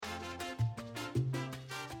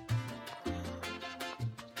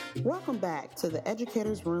Welcome back to the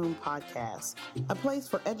Educators Room podcast, a place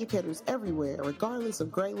for educators everywhere, regardless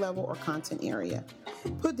of grade level or content area.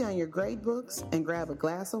 Put down your grade books and grab a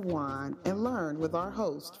glass of wine and learn with our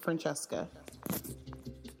host, Francesca.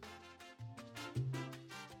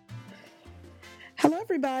 Hello,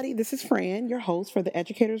 everybody. This is Fran, your host for the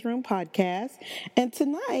Educators Room podcast. And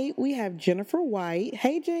tonight we have Jennifer White.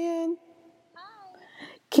 Hey, Jen.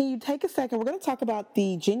 Can you take a second? We're going to talk about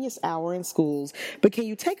the Genius Hour in schools, but can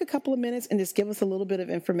you take a couple of minutes and just give us a little bit of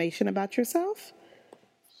information about yourself?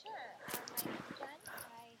 Sure. My name's Jen.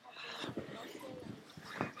 I have been a middle school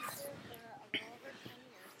English teacher for a little over 10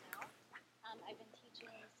 years now. I've been teaching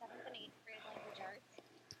 7th and 8th grade language arts to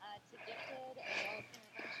gifted as well as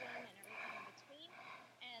intervention and everything in between.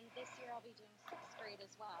 And this year I'll be doing 6th grade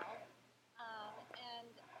as well.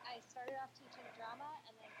 And I started off teaching drama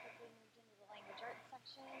and then quickly moved into the language arts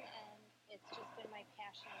section. And it's just been my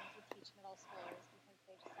passion to teach middle schoolers because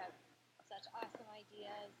they just have such awesome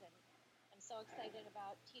ideas, and I'm so excited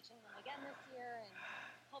about teaching them again this year and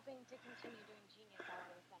hoping to continue doing Genius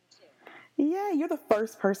Hour with them too. Yeah, you're the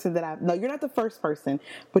first person that no, you're not the first person,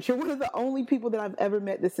 but you're one of the only people that I've ever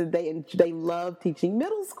met that said they love teaching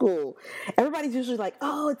middle school. Everybody's usually like,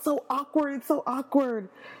 oh, it's so awkward, it's so awkward.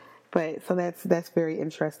 But so that's very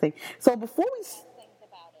interesting. So before we Things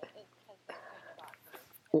about it is because they're kind of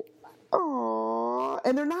awkward. Aww,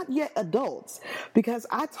 and they're not yet adults because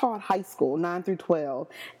I taught high school 9 through 12,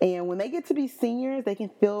 and when they get to be seniors, they can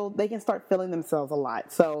start feeling themselves a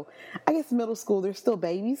lot. So I guess middle school, they're still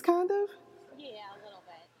babies, kind of. Yeah, a little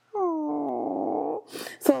bit. Aww.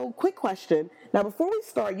 So quick question. Now, before we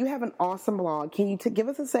start, you have an awesome blog. Can you give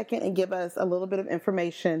us a second and give us a little bit of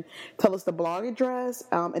information? Tell us the blog address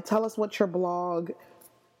and tell us what your blog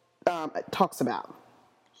talks about.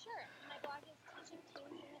 Sure. My blog is Teaching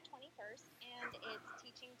Teens in the 21st, and it's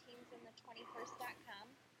teachingteensinthe21st.com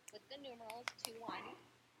with the numerals 21.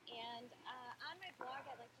 And on my blog,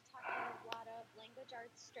 I like to talk about a lot of language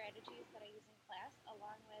arts strategies that I use in class,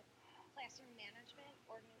 along with classroom management,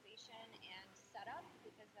 organization, and setup,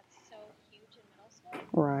 because that's so huge in middle school.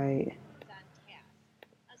 Right. It's on task.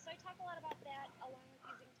 So I talk a lot about that, along with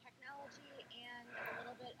using technology and a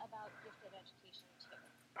little bit about gifted education too.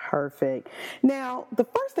 Perfect. Now, the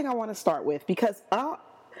first thing I want to start with, because I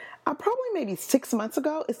probably maybe 6 months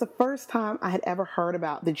ago, it's the first time I had ever heard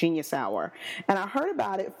about the Genius Hour. And I heard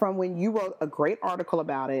about it from when you wrote a great article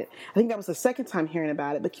about it. I think that was the second time hearing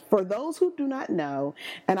about it. But for those who do not know,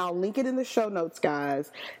 and I'll link it in the show notes,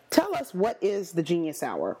 guys, tell us, what is the Genius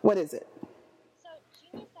Hour? What is it? So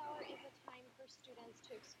Genius Hour is a time for students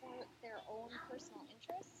to explore their own personal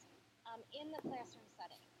interests in the classroom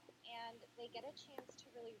setting. And they get a chance to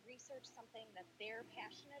really research something that they're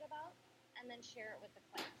passionate about and then share it with the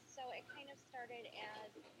class. So it kind of started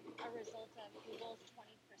as a result of Google's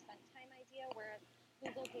 20% time idea, where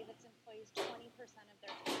Google gave its employees 20% of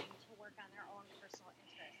their time to work on their own personal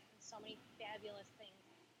interests. And so many fabulous things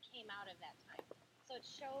came out of that time. So it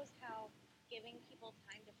shows how giving people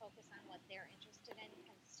time to focus on what they're interested in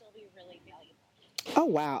can still be really valuable. Oh,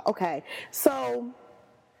 wow. Okay. So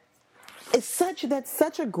that's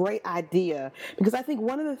such a great idea, because I think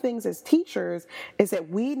one of the things as teachers is that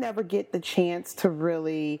we never get the chance to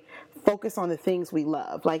really focus on the things we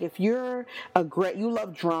love. Like if you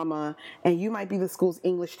love drama and you might be the school's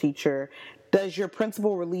English teacher, does your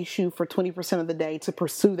principal release you for 20% of the day to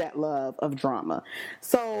pursue that love of drama?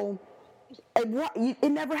 So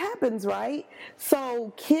it never happens, right?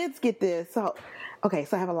 So kids get this. So I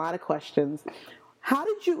have a lot of questions. How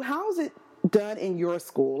is it done in your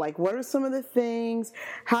school? Like, what are some of the things?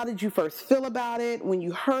 How did you first feel about it when you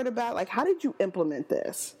heard about it? Like, how did you implement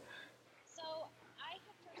this? So I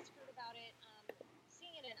had first heard about it,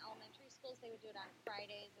 seeing it in elementary schools. They would do it on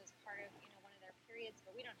Fridays as part of one of their periods,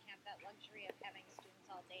 but we don't have that luxury of having students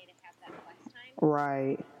all day to have that flex time.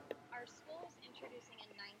 Right. Our school is introducing a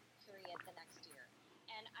 9th period the next year,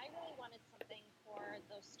 and I really wanted something for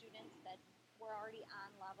those students that were already on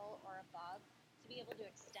level or above to be able to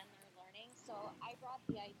extend their learning. So I brought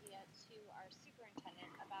the idea to our superintendent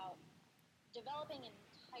about developing an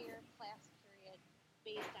entire class period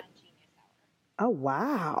based on Genius Hour. Oh,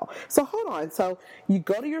 wow. So hold on. So you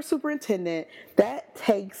go to your superintendent. That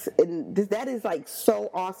is like so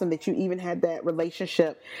awesome that you even had that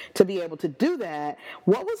relationship to be able to do that.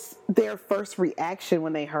 What was their first reaction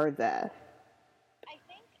when they heard that? I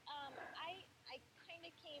think I kind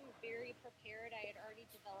of came very prepared. I had already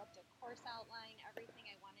developed a course outline, everything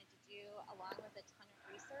I wanted to do, along with a ton of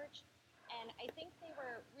research. And I think they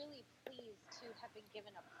were really pleased to have been given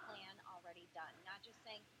a plan already done, not just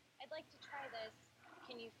saying, I'd like to try this.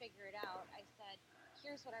 Can you figure it out? I said,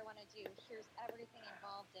 here's what I want to do. Here's everything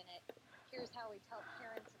involved in it. Here's how we tell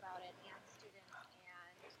parents about it and students,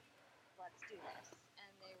 and let's do this. And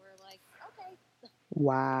they were like, okay.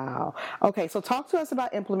 Wow. Okay, so talk to us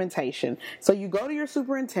about implementation. So you go to your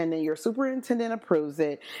superintendent approves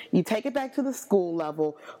it, you take it back to the school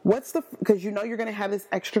level. What's the, because you know you're going to have this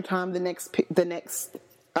extra time the next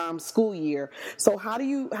school year. So how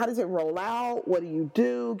does it roll out? What do you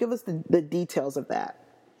do? Give us the details of that.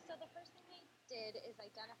 So the first thing I did is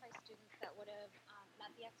identify students that would have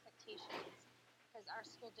met the expectations because our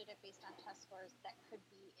school did it based on test scores that could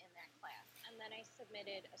be in that class. And then I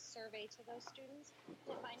submitted a survey to those students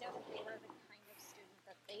to find out if they were the kind of student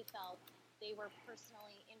that they felt they were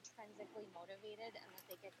personally intrinsically motivated and that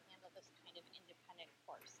they could handle this kind of independent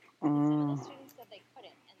course. And some of the students said they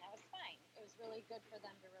couldn't, and that was fine. It was really good for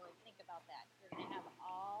them to really think about that. You're going to have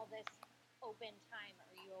all this open time.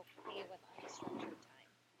 Are you okay with unstructured time?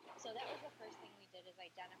 So that was the first thing we did, is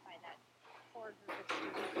identify that core group of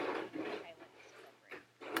students that we could highlight this program.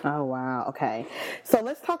 Oh, wow. Okay. So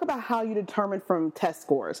let's talk about how you determine from test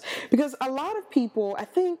scores. Because a lot of people, I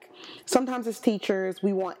think sometimes as teachers,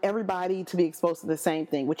 we want everybody to be exposed to the same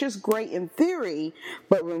thing, which is great in theory,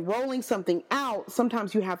 but when rolling something out,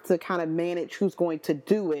 sometimes you have to kind of manage who's going to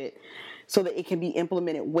do it so that it can be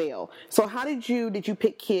implemented well. So how did you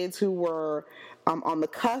pick kids who were on the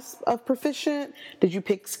cusp of proficient? Did you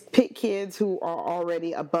pick kids who are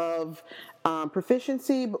already above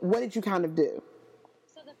proficiency? What did you kind of do?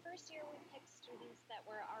 So the first year we picked students that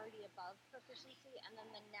were already above proficiency, and then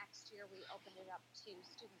the next year we opened it up to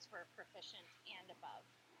students who are proficient and above.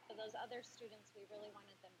 For those other students, we really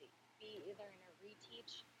wanted them to be either in a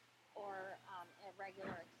reteach or a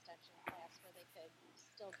regular extension class where they could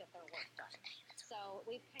still get their work done. So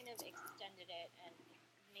we've kind of extended it and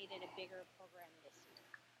made it a bigger program this year.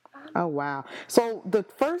 Oh wow! So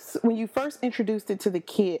when you first introduced it to the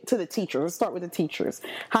teachers, let's start with the teachers.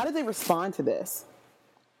 How did they respond to this?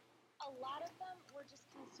 A lot of them were just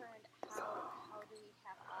concerned, how do we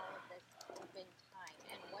have all of this open time,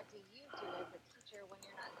 and what do you do as a teacher when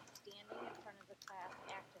you're not standing in front of the class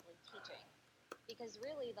actively teaching? Because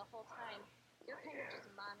really the whole time you're kind of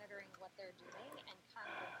just monitoring what they're doing and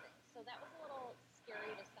conferencing. So that was a little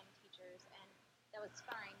scary to some teachers, and that was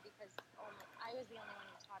fine because I was the only one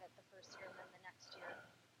who taught it the first year, and then the next year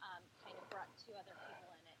kind of brought two other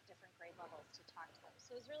people in at different grade levels to talk to them.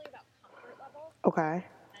 So it was really about comfort level Okay.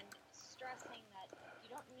 and stressing that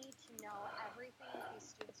you don't need to know everything that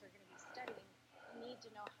these students are going to be studying. You need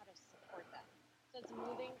to know how to support them. So it's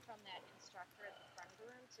moving from that instructor at the front of the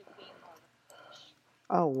room to being more of a coach.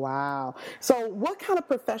 Oh wow! So what kind of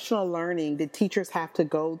professional learning did teachers have to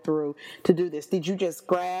go through to do this? Did you just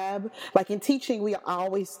grab, like in teaching, I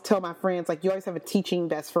always tell my friends, like, you always have a teaching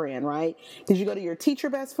best friend, right? Did you go to your teacher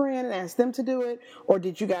best friend and ask them to do it, or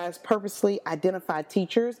did you guys purposely identify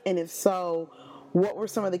teachers? And if so, what were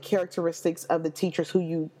some of the characteristics of the teachers who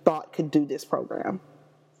you thought could do this program?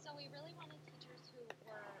 So we really wanted teachers who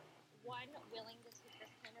were, one, willing to take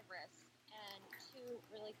this kind of risk, and two,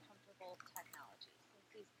 really comfortable with technology, since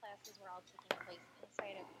these classes were all taking place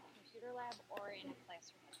inside a computer lab or in a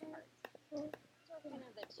classroom with carts. So kind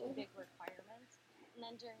of the two big requirements. And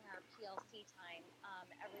then during our PLC time,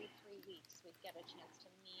 every 3 weeks we'd get a chance to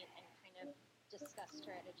meet and kind of discuss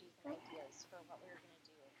strategies and ideas for what we were going to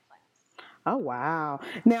do in class. Oh, wow.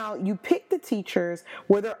 Now, you picked the teachers.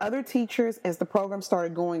 Were there other teachers as the program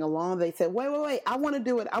started going along? They said, wait, I want to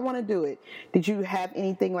do it. I want to do it. Did you have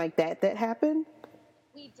anything like that happen?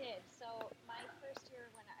 We did. So my first year,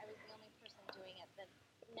 when I was the only person doing it, the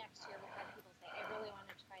next year we had people say, I really want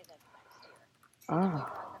to try this next year. So then we Oh.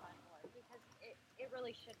 brought them on board because it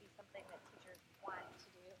really should be something that teachers want to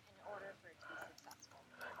do in order for it to be successful.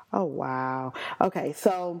 Oh, wow. Okay,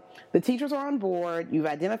 so the teachers are on board. You've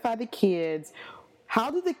identified the kids.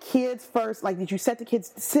 How did the kids first, like, did you set the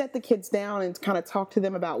kids down and kind of talk to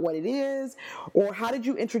them about what it is? Or how did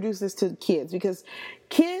you introduce this to kids? Because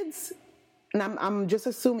kids, and I'm just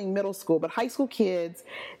assuming middle school, but high school kids,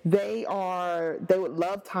 they would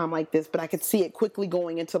love time like this, but I could see it quickly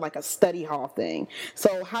going into like a study hall thing.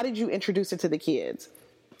 So how did you introduce it to the kids?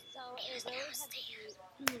 So it really had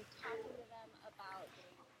to be talking to them about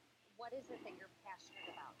what is it that you're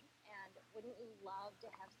passionate about, and wouldn't you love to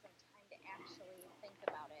have some time to actually think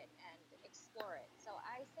about it and explore it? So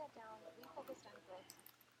I sat down. We focused on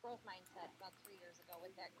growth mindset about 3 years ago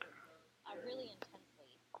with that group, really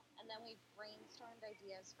intensely, and then we brainstormed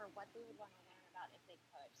ideas for what they would want to learn about if they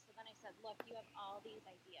could. So then I said, look, you have all these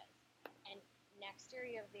ideas, and next year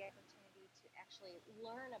you have the opportunity to actually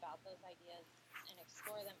learn about those ideas and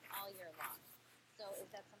explore them all year long. So is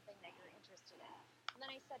that something that you're interested in? And And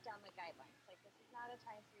then I set down the guidelines. Like, this is not a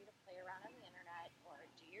time for you to play around on the internet or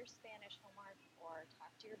do your Spanish homework or talk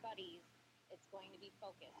to your buddies. It's going to be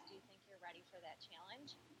focused. Do you think you're ready for that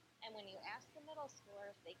challenge? And when you ask the middle schooler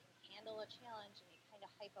if they can handle a challenge and you kind of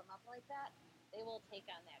hype them up like that, they will take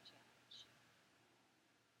on that challenge.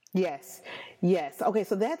 Yes. Yes. Okay,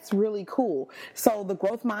 so that's really cool. So the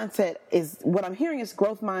growth mindset is what I'm hearing is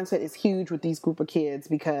growth mindset is huge with these group of kids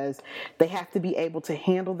because they have to be able to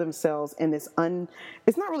handle themselves in this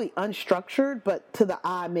it's not really unstructured, but to the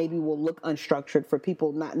eye maybe will look unstructured for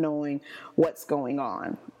people not knowing what's going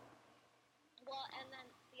on. Well, and then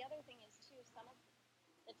the other thing is too, some of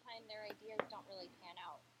the time their ideas don't really pan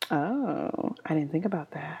out. Oh, I didn't think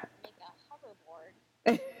about that. Make a hoverboard.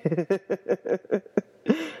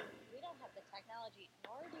 Because we don't have the technology,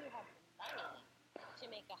 nor do you have the money to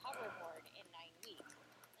make a hoverboard in 9 weeks.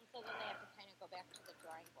 And so then they have to kind of go back to the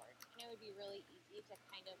drawing board. And it would be really easy to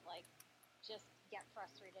kind of like just get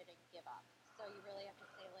frustrated and give up. So you really have to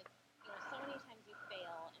say like, so many times you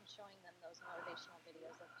fail, and showing them those motivational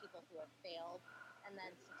videos of people who have failed and then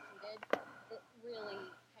succeeded, it really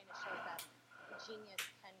kind of shows that genius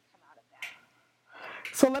can come out of that.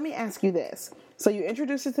 So let me ask you this. So you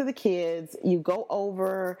introduce it to the kids, you go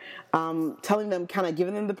over telling them, kind of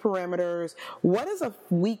giving them the parameters. What is a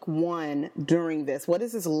week one during this? What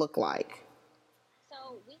does this look like?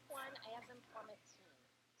 So week one, I have them form a team.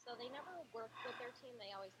 So they never work with their team.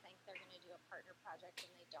 They always think they're going to do a partner project,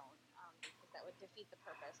 and they don't, because that would defeat the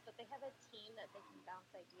purpose. But they have a team that they can bounce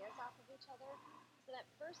ideas off of each other. So that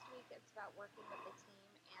first week, it's about working with the team.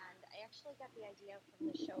 And I actually got the idea from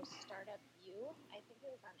the show Startup You. I think it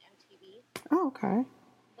was on MTV. Oh, okay.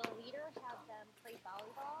 The leader had them play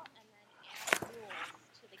volleyball and then add rules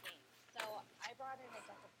to the game. So I brought in a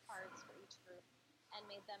deck of cards for each group and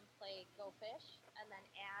made them play Go Fish and then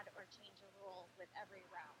add or change a rule with every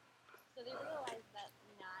round. So they realized that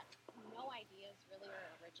no ideas really are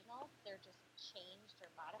original. They're just changed or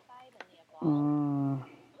modified, and they evolve.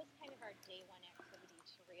 It was kind of our day one activity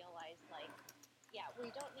to realize, like, yeah,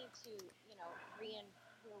 we don't need to,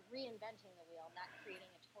 we're reinventing the wheel, not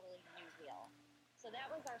creating a totally new wheel. So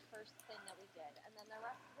that was our first thing that we did. And then the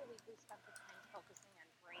rest of the week, we spent the time focusing on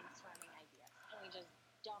brainstorming ideas. And we just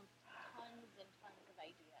dumped tons and tons of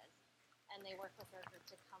ideas. And they worked with their group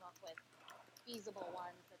to come up with feasible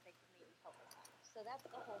ones that they could maybe focus on. So that's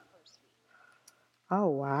the whole first week. Oh,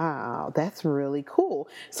 wow. That's really cool.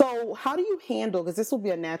 So how do you handle, because this will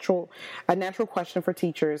be a natural question for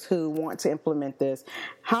teachers who want to implement this.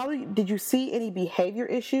 Did you see any behavior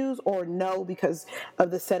issues, or no, because of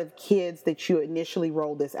the set of kids that you initially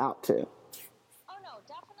rolled this out to? Oh, no,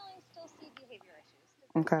 definitely still see behavior issues.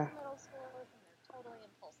 Because Okay. they're middle schoolers and they're totally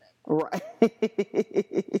impulsive. Right. Kids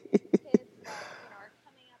that, are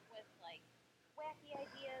coming up with like wacky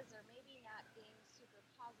ideas, or maybe not being super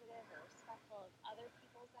positive or respectful of other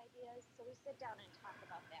people's ideas. So we sit down and talk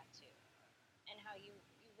about that too, and how you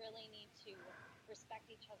really need to respect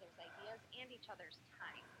each other's ideas and each other's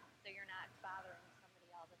time. So you're not bothering somebody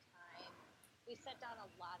all the time. We set down a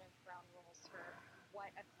lot of ground rules for what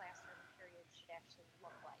a classroom period should actually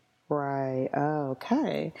look like. Right.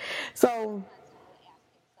 Okay. So. Constantly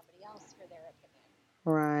asking somebody else for their opinion.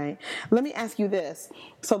 Right. Let me ask you this.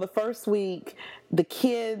 So the first week, the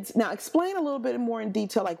kids, now explain a little bit more in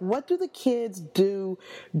detail, like what do the kids do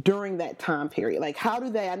during that time period? Like how do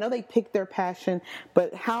they, I know they pick their passion,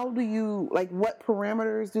 but how do you, like what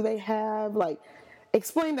parameters do they have? Like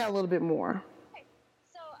explain that a little bit more. Okay.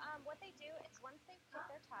 So what they do is once they pick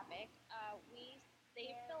their topic,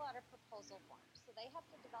 they fill out a proposal form. So they have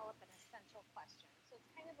to develop an essential question. So it's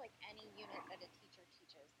kind of like any unit that a teacher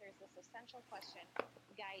teaches. There's this essential question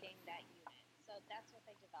guiding that unit. So that's what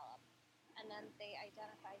they develop. And then they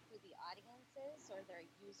identify who the audience is, or their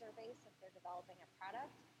user base if they're developing a product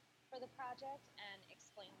for the project, and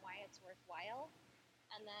explain why it's worthwhile.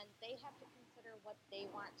 And then they have to consider what they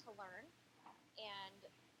want to learn and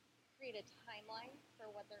create a timeline for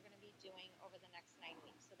what they're going to be doing over the next 9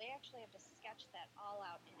 weeks. So they actually have to sketch that all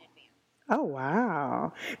out in advance. Oh,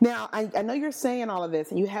 wow. Now, I know you're saying all of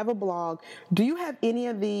this, and you have a blog. Do you have any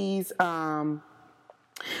of these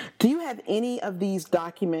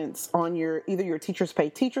documents on either your Teachers Pay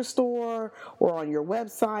Teacher store or on your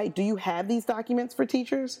website? Do you have these documents for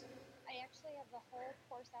teachers? I actually have the whole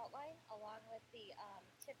course outline along with the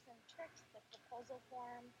tips and tricks, the proposal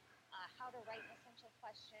form, how to write an essential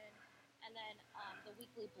question, and then the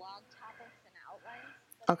weekly blog topics and outlines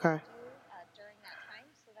that Okay. I do during that time.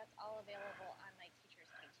 So that's all available on my Teachers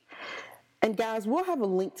Pay Teacher store. And guys, we'll have a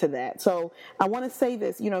link to that. So I want to say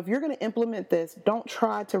this, if you're going to implement this, don't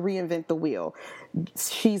try to reinvent the wheel.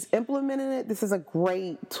 She's implemented it. This is a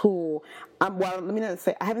great tool. Well, let me not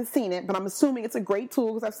say, I haven't seen it, but I'm assuming it's a great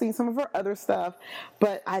tool because I've seen some of her other stuff,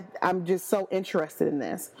 but I'm just so interested in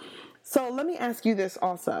this. So let me ask you this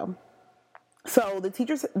also. So the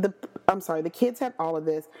kids have all of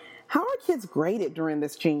this. How are kids graded during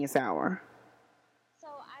this Genius Hour? So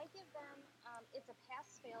I give them, it's a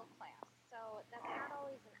pass-fail class. So that's not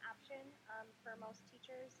always an option for most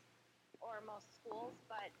teachers or most schools,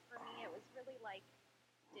 but for me it was really like,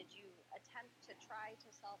 did you attempt to try to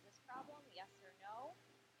solve this problem? Yes or no?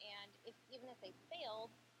 And even if they failed,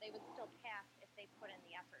 they would still pass if they put in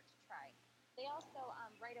the effort to try. They also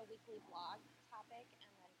write a weekly blog topic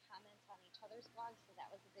and then comment on each other's blogs, so that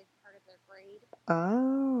was a big part of their grade.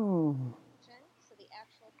 Oh. So the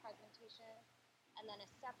actual presentation, and then a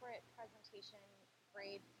separate presentation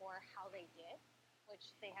grade for how they did,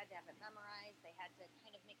 which they had to have it memorized. They had to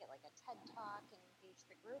kind of make it like a TED talk and engage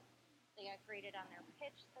the group. They got graded on their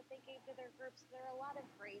pitch that they gave to their groups. There are a lot of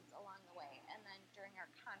grades along the way. And then during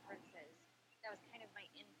our conferences, that was kind of my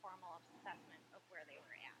informal assessment of where they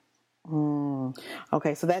were at.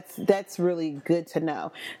 Okay, so that's really good to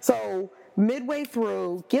know. So midway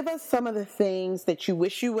through, give us some of the things that you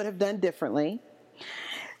wish you would have done differently.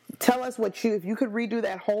 Tell us if you could redo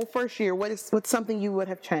that whole first year, what's something you would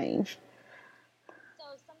have changed?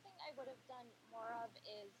 So something I would have done more of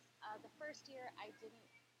is the first year I didn't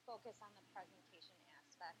focus on the presentation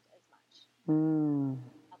aspect as much.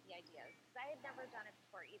 About the ideas, because I had never done it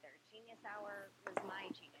before either. Genius Hour was my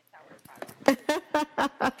Genius Hour project.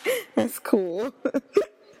 That's cool. We'll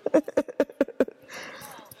find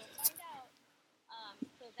out.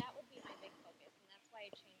 So that would be my big focus, and that's why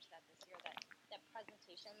I changed that this year. That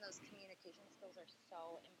presentation, those communication skills are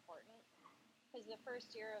so important. Because the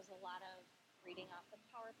first year was a lot of reading off the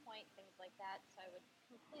PowerPoint, things like that. So I would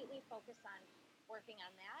completely focus on working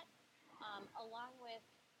on that, along with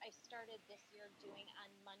I started this year doing on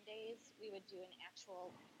Mondays. We would do an actual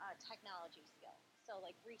technology skill, so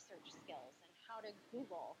like research skills and how to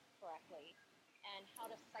Google correctly, and how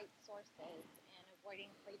to cite sources and avoiding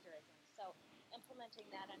plagiarism. So implementing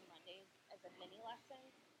that on Mondays as a mini lesson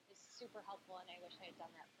is super helpful, and I wish I had done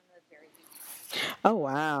that from the very beginning. Oh,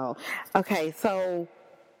 wow. Okay, so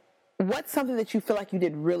what's something that you feel like you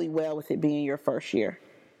did really well with it being your first year?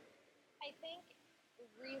 I think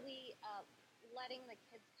really letting the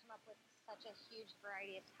kids come up with such a huge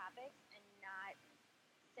variety of topics and not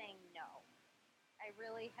saying no. I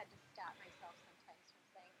really had to stop myself sometimes from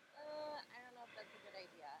saying, I don't know if that's a good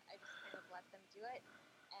idea. I just kind of let them do it.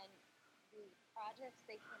 And the projects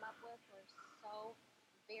they came up with were so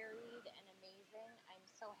varied and amazing. I'm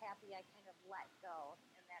so happy I kind of let go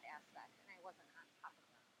in that aspect and I wasn't on top of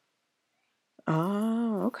them.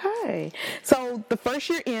 Oh, okay. So the first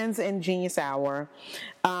year ends in Genius Hour.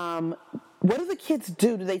 What do the kids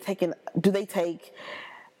do? Do they take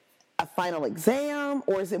a final exam,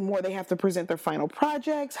 or is it more they have to present their final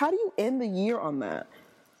projects? How do you end the year on that?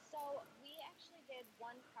 So we actually did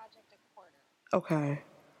one project a quarter. Okay.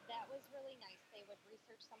 That was really nice. They would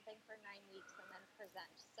research something for 9 weeks and then present.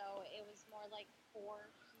 So it was more like 4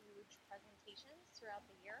 huge presentations throughout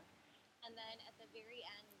the year. And then at the very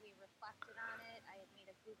end, we reflected on it. I had made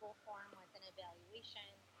a Google form with an evaluation.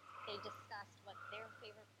 They discussed what their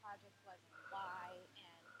favorite project was and why,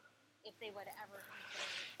 and if they would ever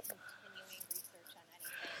consider continuing research on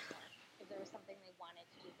anything, or if there was something they wanted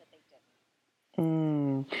to do that they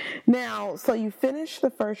didn't. Now, so you finished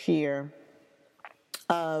the first year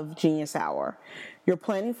of Genius Hour. You're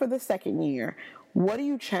planning for the second year. What do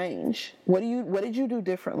you change? What did you do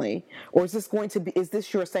differently? Or is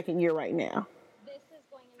this your second year right now? This is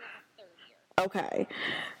going into the third year. Okay.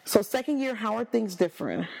 So second year, how are things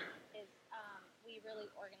different? Is we really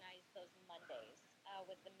organize those Mondays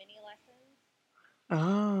with the mini lessons, Oh.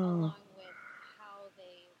 along with how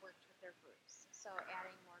they worked with their groups. So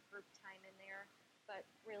adding more group time in there, but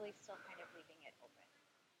really still kind of leaving it open.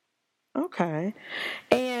 Okay.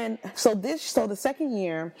 And so the second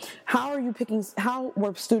year, how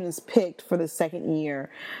were students picked for the second year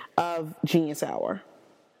of Genius Hour?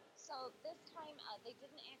 So this time they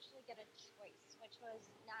didn't actually get a choice, which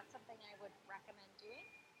was not something I would recommend doing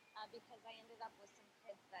because I ended up with some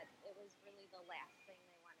kids that it was really the last thing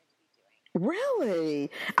they wanted to be doing.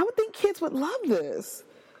 Really? I would think kids would love this.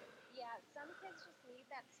 Yeah, some kids just need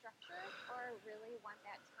that structure or really want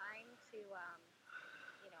that time to,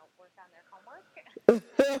 work on their homework. Another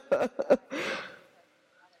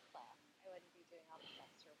class. I wouldn't be doing all this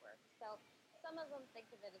extra work. So some of them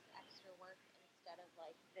think of it as extra work instead of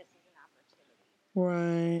like this is an opportunity.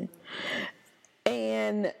 Right.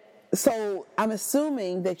 And so I'm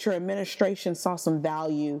assuming that your administration saw some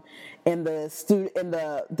value in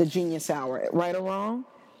the Genius Hour, right or wrong?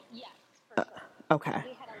 Yes, for sure. Okay.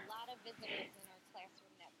 We had a lot of visitors in our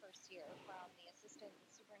classroom that first year, from the assistant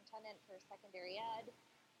superintendent for secondary ed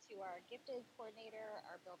to our gifted coordinator,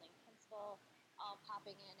 our building principal, all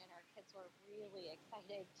popping in, and our kids were really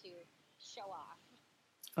excited to show off.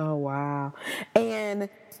 Oh wow! And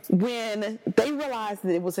when they realized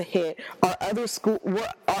that it was a hit, are other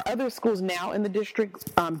schools now in the district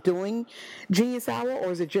doing Genius Hour,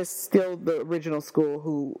 or is it just still the original school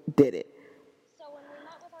who did it? So when we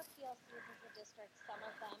met with our PLCs as a district, some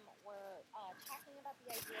of them were talking about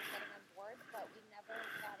the idea of getting on board, but we never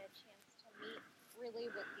got a chance to meet really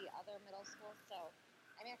with the other middle schools. So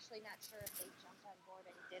I'm actually not sure if they jumped on board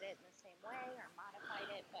and did it in the same way or modified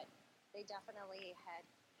it, but they definitely had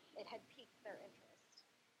piqued their interest.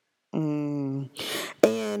 Mm.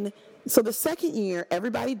 And so the second year,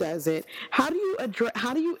 everybody does it. How do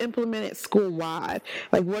you implement it school wide?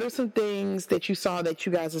 Like, what are some things that you saw that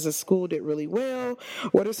you guys as a school did really well?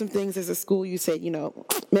 What are some things as a school you said,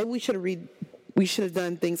 maybe we should have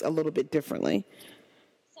done things a little bit differently?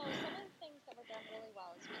 So some of the things that were done really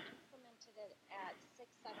well is we implemented it at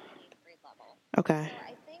sixth, seventh, and eighth grade level. Okay. So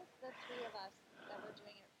I think the three of us that were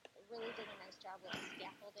doing it really did a nice job with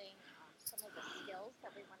scaffolding some of the skills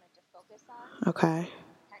that we wanted to focus on, Okay.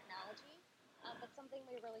 specifically technology. But something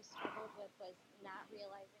we really struggled with was not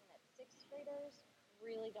realizing that sixth graders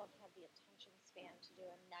really don't have the attention span to do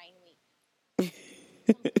a 9-week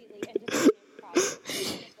completely independent project.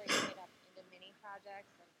 They want to break it up into mini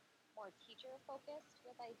projects and more teacher focused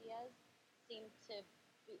with ideas. Seemed to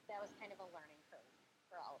be, that was kind of a learning curve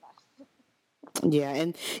for all of us. Yeah,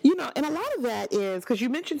 and and a lot of that is because you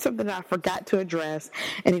mentioned something that I forgot to address,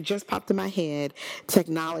 and it just popped in my head: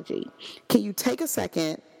 technology. Can you take a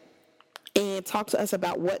second and talk to us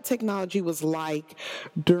about what technology was like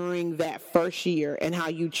during that first year and how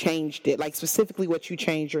you changed it, like specifically what you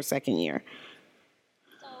changed your second year?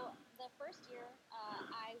 So the first year,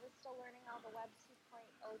 I was still learning all the Web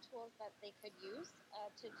 2.0 tools that they could use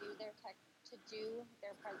to do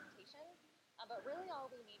their presentation. But really, all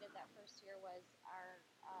we needed that first year was our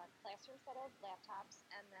classroom set of laptops,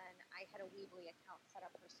 and then I had a Weebly account set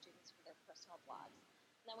up for students for their personal blogs.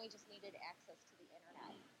 And then we just needed access to the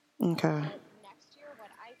internet. Okay. The next year,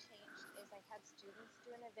 what I changed is I had students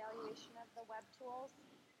do an evaluation of the web tools,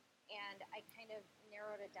 and I kind of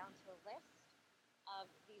narrowed it down to a list of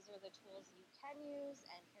these are the tools you can use,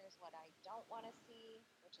 and here's what I don't want to see,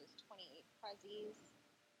 which is 28 Prezzies,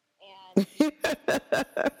 and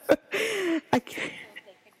I the can't. tools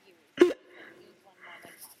they could use. They couldn't use one more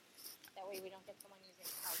than once. That way we don't get someone using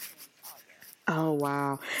Powtoons all year. Oh,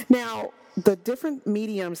 wow. Now, the different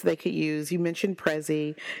mediums they could use, you mentioned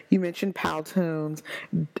Prezi, you mentioned Powtoons.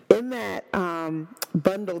 In that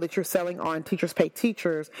bundle that you're selling on Teachers Pay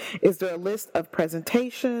Teachers, is there a list of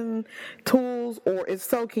presentation tools? Or if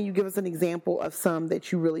so, can you give us an example of some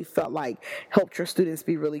that you really felt like helped your students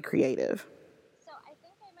be really creative? So I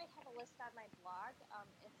think I might have a list on my blog.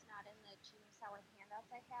 It's not in the Genius Hour handouts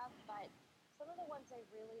I have, but some of the ones I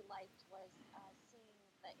really liked was seeing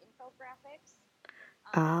the infographics.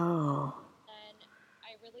 Oh. And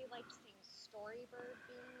I really liked seeing Storybird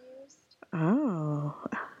being used. Oh.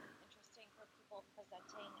 Interesting for people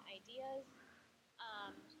presenting ideas.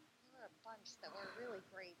 There were a bunch that were really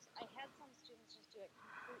great. I had some students just do it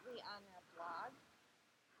completely on their blog,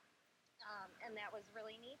 and that was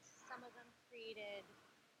really neat. Some of them created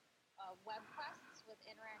web quests with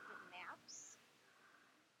interactive maps.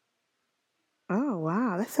 Oh,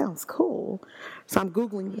 wow. That sounds cool. So I'm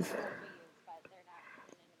Googling These this. are ones we use, but they're not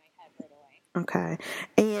coming into my head right away. Okay.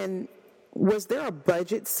 And was there a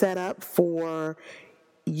budget set up for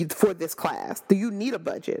this class? Do you need a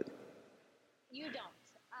budget? You don't.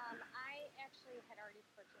 I actually had already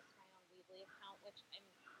purchased my own Weebly account, which I'm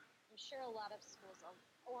sure a lot of schools,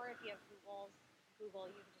 or if you have Google, you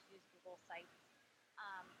can just use Google Sites.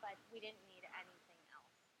 But we didn't need anything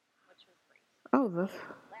else, which was great. Oh, We that's,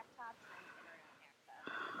 needed laptops and internet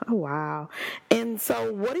access. oh wow. And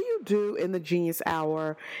so what do you do in the Genius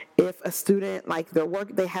Hour if a student like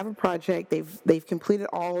they have a project, they've completed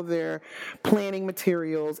all of their planning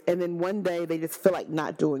materials, and then one day they just feel like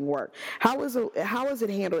not doing work? How is it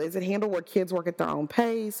handled? Is it handled where kids work at their own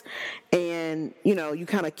pace and you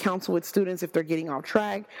kind of counsel with students if they're getting off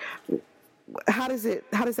track? How does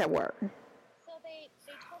that work? So they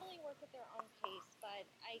totally work at their own pace, but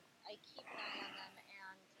I keep an eye on them,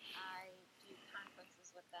 and I do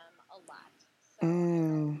conferences with them a lot. So I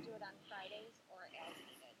will Mm, do it on Fridays or as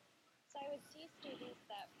needed. So I would see students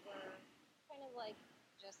that were kind of like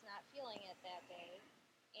just not feeling it that day.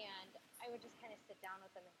 and I would just kind of sit down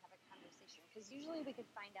with them and have a conversation because usually we could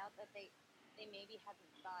find out that they maybe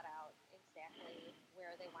hadn't thought out exactly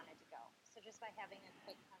where they wanted to go. So just by having a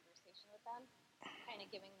quick conversation with them, kind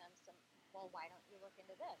of giving them some, well, why don't you look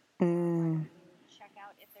into this? Or why Mm. don't you check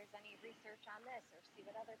out if there's any research on this or see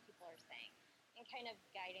what other people are saying? And kind of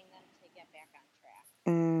guiding them to get back on track.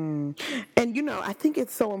 Mm. And I think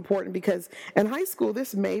it's so important because in high school,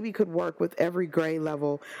 this maybe could work with every grade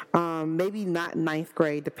level. Maybe not ninth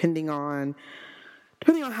grade, depending on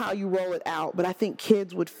how you roll it out. But I think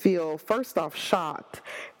kids would feel, first off, shocked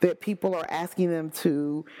that people are asking them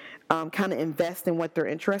to kind of invest in what they're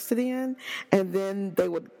interested in. And then they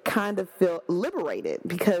would kind of feel liberated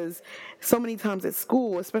because so many times at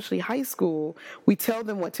school, especially high school, we tell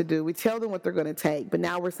them what to do, we tell them what they're going to take. But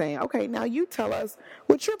now we're saying, okay, now you tell us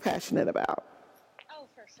what you're passionate about. Oh,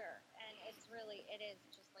 for sure. And it is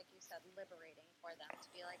just like you said, liberating for them to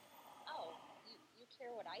be like, oh, you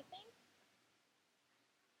care what I think?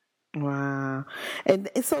 Wow. And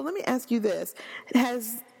so let me ask you this.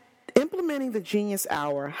 Has implementing the Genius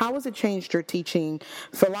Hour, how has it changed your teaching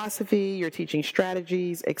philosophy, your teaching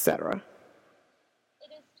strategies, etc.?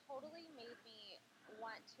 It has totally made me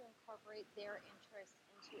want to incorporate their interests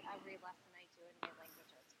into every lesson I do in my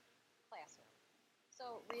language arts classroom.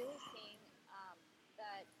 So, really seeing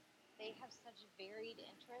that they have such varied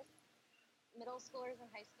interests. Middle schoolers and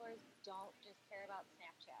high schoolers don't just care about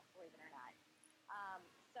Snapchat, believe it or not. Um,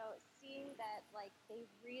 so seeing that like they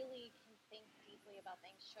really can think deeply about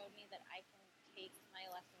things showed me that I can take my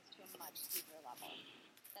lessons to a much deeper level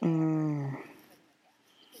than I Mm. ever could in the past.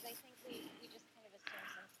 Because I think we just kind of assume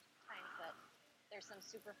sometimes that there's some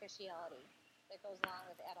superficiality that goes along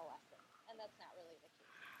with adolescence, and that's not really the case.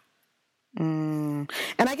 Mm.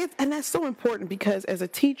 And that's so important because as a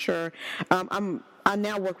teacher, I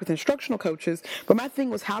now work with instructional coaches, but my thing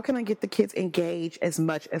was how can I get the kids engaged as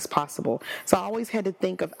much as possible? So I always had to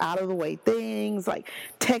think of out of the way things like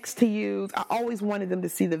text to use. I always wanted them to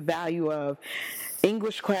see the value of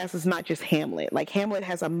English class is not just Hamlet. Like Hamlet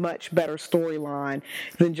has a much better storyline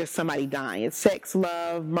than just somebody dying. It's sex,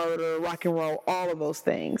 love, murder, rock and roll, all of those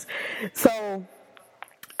things. So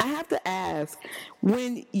I have to ask,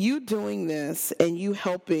 when you doing this and you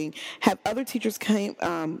helping, have other teachers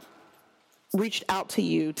reached out to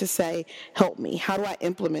you to say, "Help me. How do I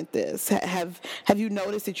implement this?" Have you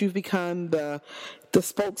noticed that you've become the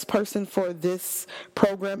spokesperson for this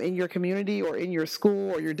program in your community or in your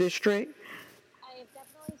school or your district? I have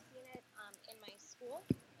definitely seen it in my school,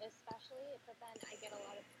 especially, but then I get a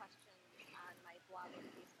lot of questions on my blog and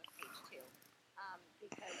Facebook page too,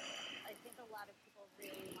 because I think a lot of people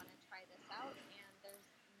really want to try this out, and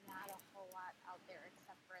there's not a whole lot out there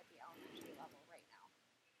except for at the elementary level right now.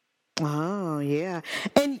 Oh, yeah.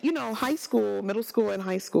 And, high school, middle school, and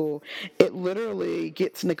high school, it literally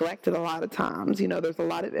gets neglected a lot of times. There's a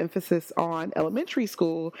lot of emphasis on elementary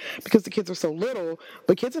school because the kids are so little,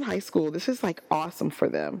 but kids in high school, this is like awesome for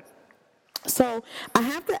them. So I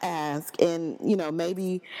have to ask, and,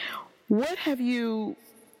 maybe what have you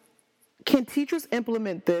can teachers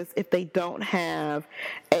implement this if they don't have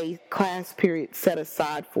a class period set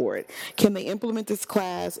aside for it? Can they implement this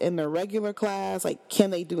class in their regular class? Like,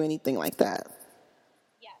 can they do anything like that?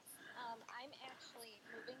 Yes, I'm actually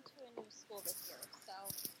moving to a new school this year, so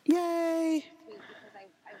Yay! sweet because I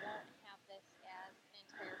won't have this as an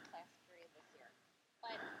entire class period this year.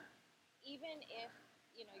 But even if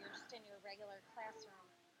you're just in your regular classroom,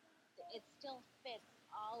 it still fits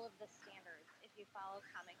all of the standards if you follow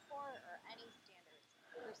Common Core or any standards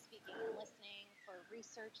for speaking and listening, for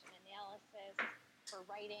research and analysis, for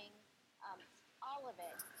writing. Um, all of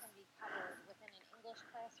it can be covered within an English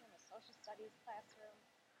classroom, a social studies classroom,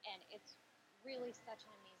 and it's really such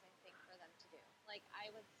an amazing thing for them to do. Like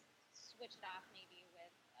I would switch it off maybe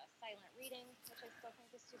with silent reading, which I still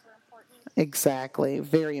think is super important. Exactly.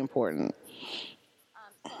 Very important.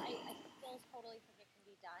 So I still totally think it can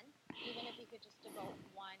be done, even if you could just devote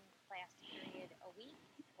one class period a week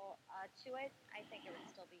to it. I think it would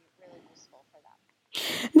still be really useful for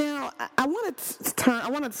them. Now, I want to turn. I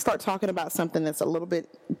want to start talking about something that's a little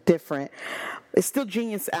bit different. It's still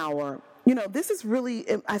Genius Hour. This is really.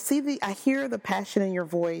 I hear the passion in your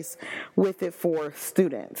voice with it for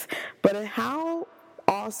students. But how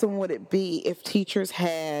awesome would it be if teachers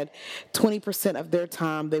had 20% of their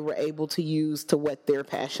time they were able to use to what they're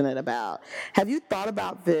passionate about? Have you thought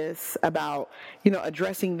about this? About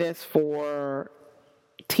addressing this for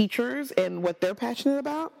teachers and what they're passionate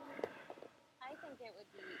about? I think it would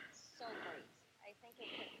be so great. I think it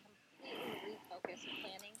could completely refocus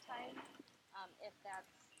planning time if that's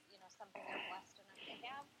something they're blessed enough to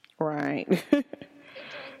have. Right. It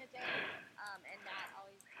during the day and not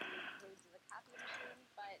always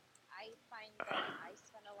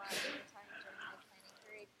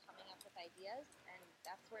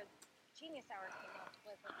Genius Hour came up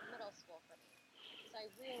with middle school for me. So I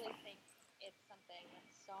really think it's something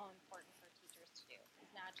that's so important for teachers to do.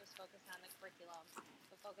 Is not just focus on the curriculum,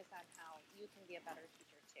 but focus on how you can be a better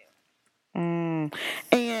teacher too. Mm.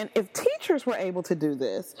 And if teachers were able to do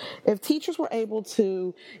this, if teachers were able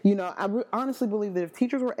to, honestly believe that if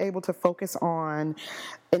teachers were able to focus on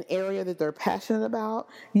an area that they're passionate about,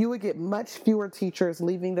 you would get much fewer teachers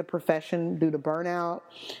leaving the profession due to burnout.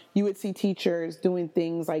 You would see teachers doing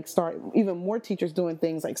things like even more teachers doing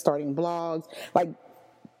things like starting blogs, like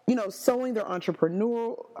sowing their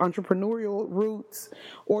entrepreneurial roots,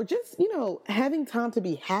 or just, having time to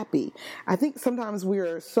be happy. I think sometimes we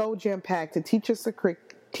are so jam packed to teach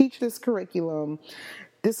this curriculum,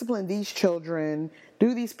 discipline these children,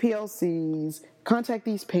 do these PLCs, contact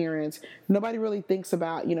these parents. Nobody really thinks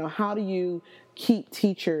about, how do you keep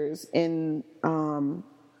teachers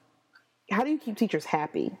how do you keep teachers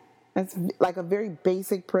happy? That's like a very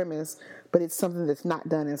basic premise, but it's something that's not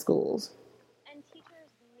done in schools. And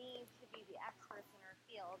teachers need to be the experts in our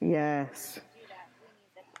field. Yes. To do that, we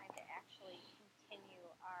need the time to actually continue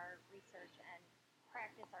our research and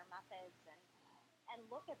practice our methods and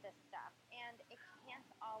look at this stuff. And it can't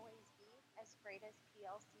always be as great as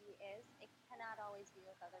PLC is. It cannot always be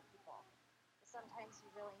with other people. Sometimes you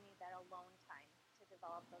really need that alone time to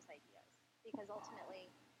develop those ideas, because ultimately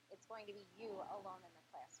it's going to be you alone in the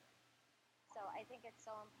classroom. So I think it's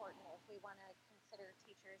so important, if we want to consider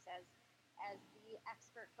teachers as the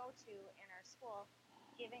expert go-to in our school,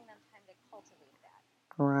 giving them time to cultivate that.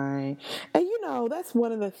 Right. And that's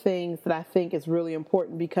one of the things that I think is really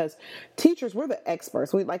important, because teachers, we're the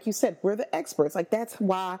experts. Like you said, we're the experts. Like, that's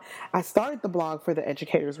why I started the blog for the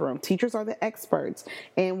Educators Room. Teachers are the experts,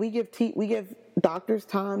 and we give doctors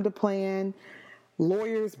time to plan.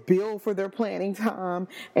 Lawyers bill for their planning time,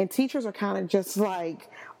 and teachers are kind of just like,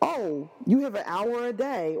 oh, you have an hour a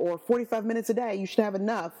day or 45 minutes a day. You should have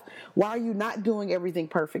enough. Why are you not doing everything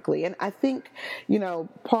perfectly? And I think,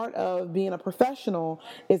 part of being a professional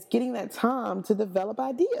is getting that time to develop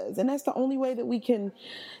ideas. And that's the only way that we can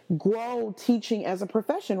grow teaching as a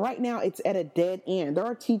profession. Right now, it's at a dead end. There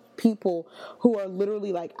are people who are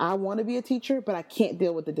literally like, I want to be a teacher, but I can't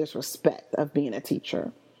deal with the disrespect of being a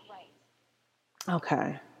teacher. Okay.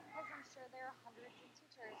 Because I'm sure there are hundreds of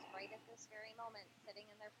teachers right at this very moment sitting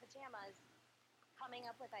in their pajamas, coming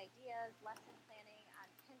up with ideas, lesson planning on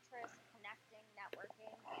Pinterest, connecting, networking,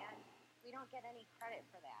 and we don't get any credit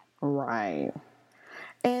for that. Right.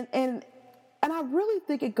 And I really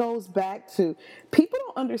think it goes back to, people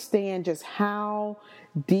don't understand just how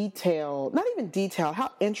detailed, not even detailed,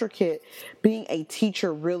 how intricate being a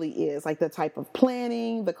teacher really is. Like the type of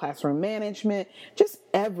planning, the classroom management, just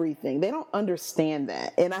everything. They don't understand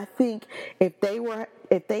that. And I think if they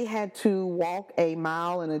had to walk a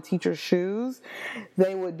mile in a teacher's shoes,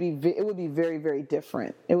 it would be very, very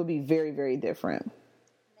different. It would be very, very different.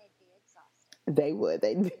 They would.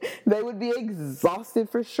 They would be exhausted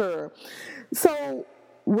for sure. So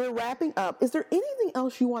we're wrapping up. Is there anything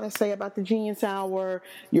else you want to say about the Genius Hour,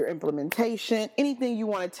 your implementation, anything you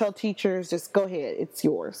want to tell teachers? Just go ahead. It's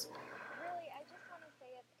yours. Really, I just want to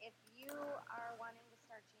say, if you are wanting to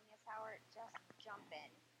start Genius Hour, just jump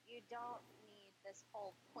in. You don't need this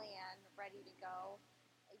whole plan ready to go.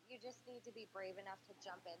 You just need to be brave enough to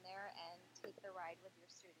jump in there and take the ride with your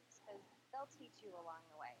students, because they'll teach you along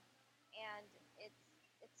the way. And it's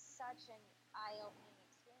such an eye-opening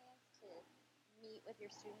experience to meet with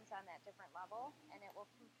your students on that different level, and it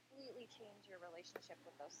will completely change your relationship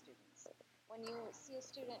with those students. When you see a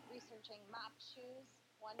student researching mop shoes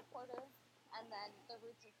one quarter and then the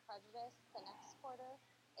roots of prejudice the next quarter,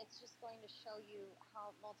 it's just going to show you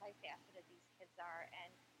how multifaceted these kids are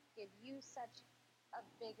and give you such a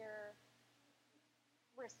bigger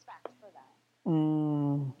respect for them.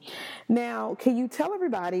 Now, can you tell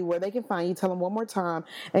everybody where they can find you? Tell them one more time.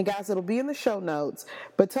 And guys, it'll be in the show notes,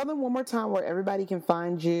 but tell them one more time where everybody can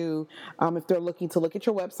find you if they're looking to look at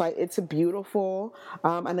your website. It's beautiful.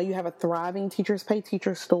 I know you have a thriving Teachers Pay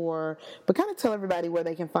Teacher store, but kind of tell everybody where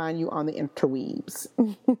they can find you on the interweaves.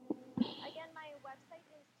 Again, my website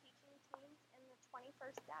is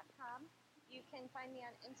teachingteamsin21st.com. You can find me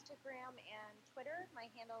on Instagram and Twitter. My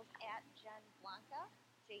handle is @JenBlanca.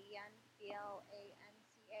 JenBlanca,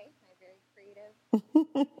 my very creative.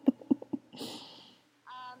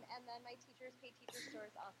 And then my Teachers Pay Teacher store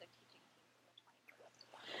is also Teaching Teams in the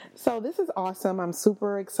 21st. So this is awesome. I'm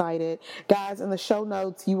super excited. Guys, in the show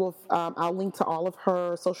notes, I'll link to all of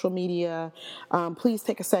her social media. Please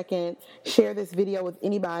take a second, share this video with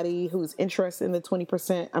anybody who's interested in the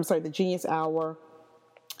Genius Hour.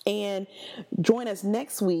 And join us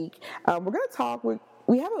next week. We're going to talk with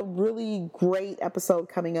we have a really great episode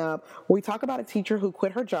coming up where we talk about a teacher who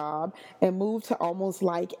quit her job and moved to almost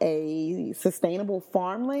like a sustainable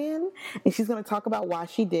farmland. And she's going to talk about why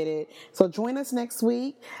she did it. So join us next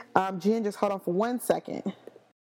week. Jen, just hold on for 1 second.